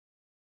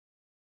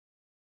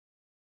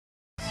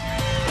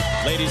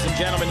Ladies and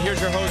gentlemen, here's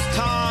your host,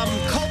 Tom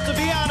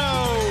Caltabiano.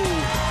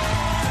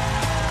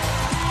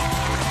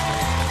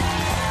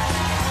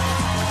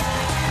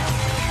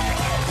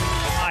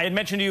 I had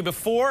mentioned to you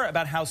before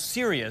about how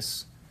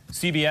serious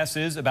CBS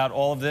is about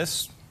all of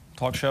this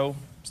talk show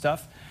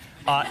stuff.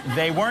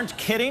 They weren't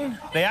kidding.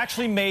 They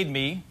actually made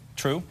me,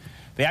 true,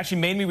 they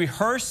actually made me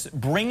rehearse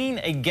bringing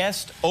a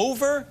guest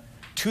over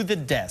to the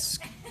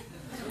desk.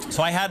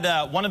 So I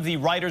had one of the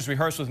writers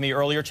rehearse with me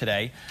earlier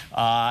today,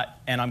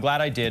 and I'm glad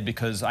I did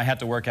because I had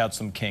to work out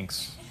some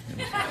kinks.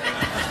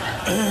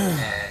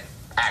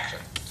 Action.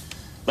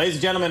 Ladies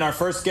and gentlemen, our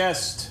first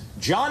guest,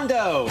 John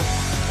Doe.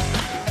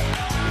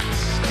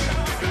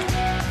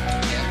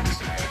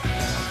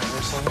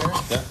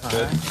 Yeah,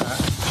 good.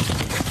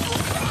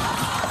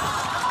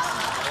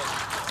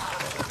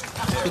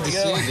 Good to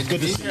see you.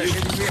 Good to see you.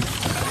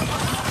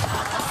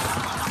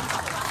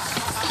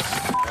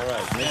 All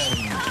right.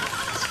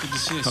 Good to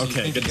see you.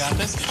 Okay, You good. got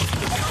this?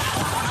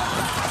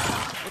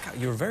 Look,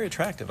 you were very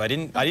attractive. I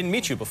didn't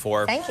meet you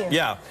before. Thank you.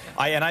 Yeah,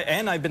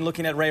 and I've been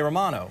looking at Ray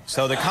Romano.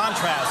 So the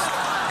contrast,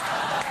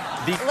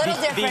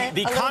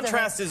 the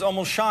contrast is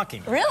almost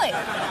shocking. Really?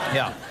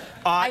 Yeah.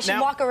 I should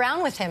walk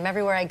around with him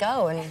everywhere I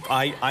go. And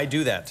I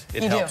do that.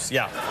 It You helps. do?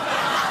 Yeah.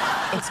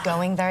 it's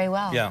going very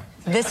well. Yeah.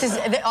 This is,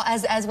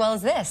 as well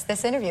as this.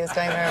 This interview is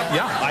going very well.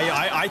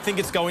 Yeah, I think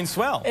it's going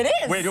swell. It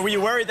is. Wait, were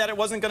you worried that it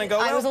wasn't going to go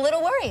well? I was a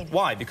little worried.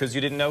 Why? Because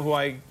you didn't know who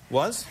I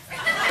was?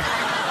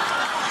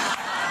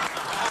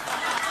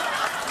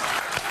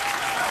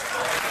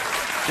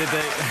 Did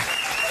they...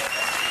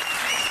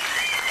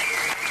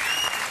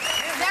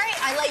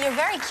 You're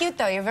very cute,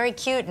 though. You're very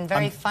cute and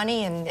very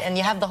funny, and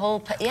you have the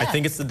whole... Yeah. I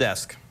think it's the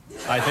desk.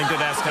 I think the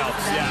desk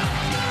helps, yeah.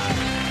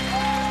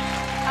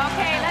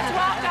 Okay, let's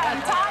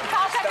welcome Tom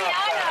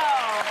Caltabiano.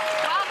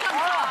 Welcome,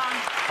 Tom.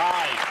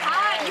 Hi.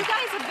 Hi. You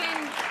guys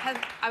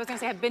I was going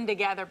to say have been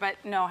together, but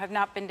no, have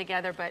not been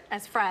together, but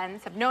as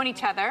friends, have known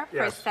each other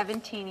for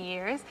 17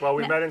 years. Well,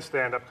 we met in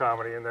stand-up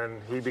comedy, and then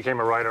he became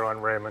a writer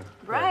on Raymond.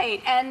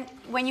 Right, Yeah. and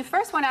when you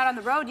first went out on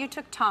the road, you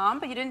took Tom,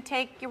 but you didn't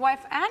take your wife,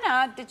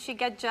 Anna. Did she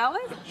get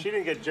jealous? She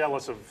didn't get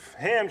jealous of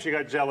him. She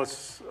got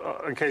jealous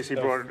in case he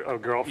brought a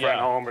girlfriend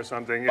home or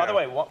something. By the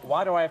way,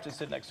 why do I have to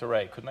sit next to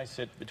Ray? Couldn't I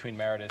sit between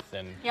Meredith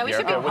and... Yeah, we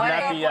should be Wouldn't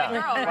that be, girl.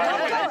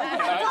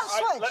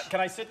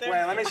 Can I sit there?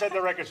 Well, let me set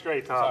the record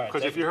straight, Tom,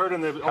 because if you heard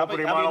in the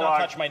opening how monologue... Not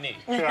touch my knee?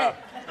 Yeah.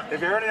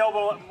 If you heard in the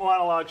opening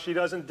monologue, she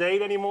doesn't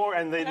date anymore,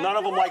 and none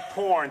of them like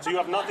porn, so you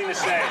have nothing to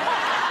say. Okay,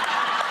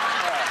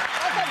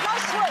 go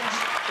switch.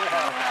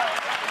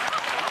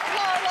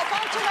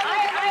 I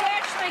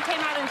actually came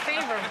out in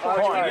favor of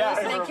porn.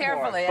 Listening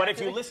carefully. But if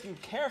you listen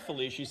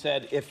carefully, she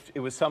said if it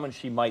was someone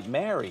she might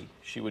marry,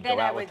 she would Then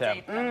go I out with would them.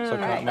 date them. So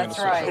Right, that's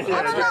right. Yeah.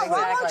 I don't know.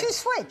 Why don't you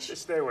switch?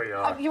 Just stay where you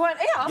are. You want?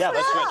 Yeah, Yeah,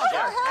 let's switch. Go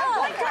ahead.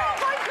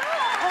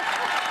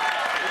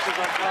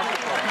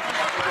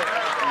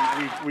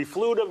 We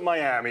flew to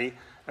Miami,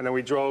 and then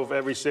we drove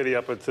every city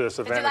up into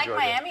Savannah, Did you like Georgia.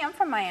 Miami? I'm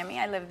from Miami.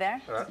 I live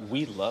there.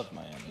 We love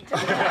Miami.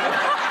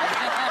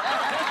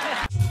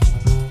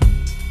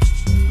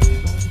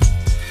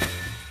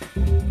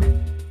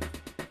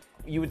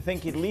 You would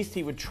think at least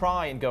he would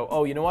try and go,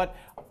 oh, you know what?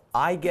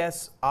 I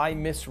guess I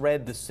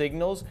misread the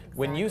signals.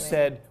 When you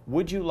said,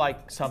 would you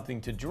like something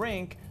to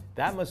drink?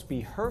 That must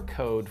be her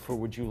code for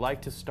would you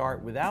like to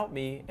start without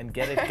me and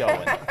get it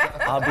going.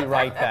 I'll be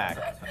right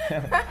back.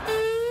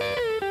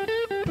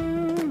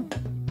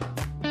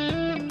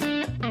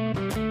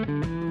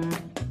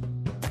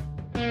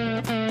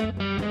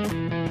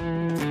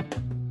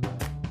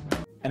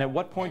 And at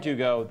what point do you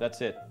go,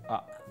 that's it?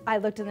 I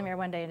looked in the mirror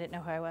one day and didn't know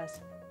who I was.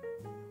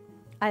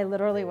 I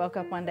literally woke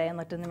up one day and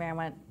looked in the mirror and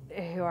went,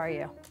 who are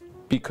you?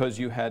 Because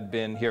you had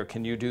been, here,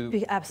 can you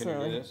do,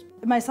 Absolutely. Can you do this?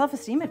 My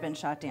self-esteem had been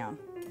shot down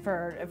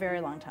for a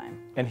very long time.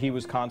 And he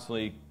was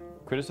constantly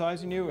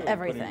criticizing you? And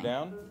Everything. Putting you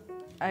down?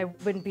 I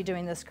wouldn't be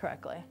doing this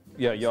correctly.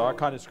 Yeah, you are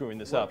kind of screwing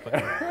this up.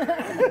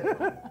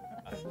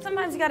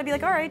 Sometimes you got to be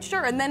like, all right,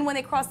 sure. And then when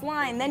they cross the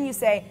line, then you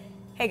say,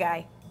 hey,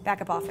 guy,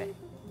 back up off it.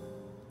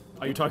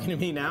 Are you talking to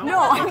me now? No,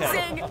 I'm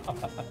saying.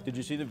 Did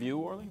you see The View,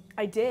 Orly?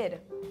 I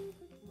did.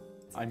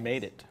 I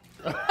made it.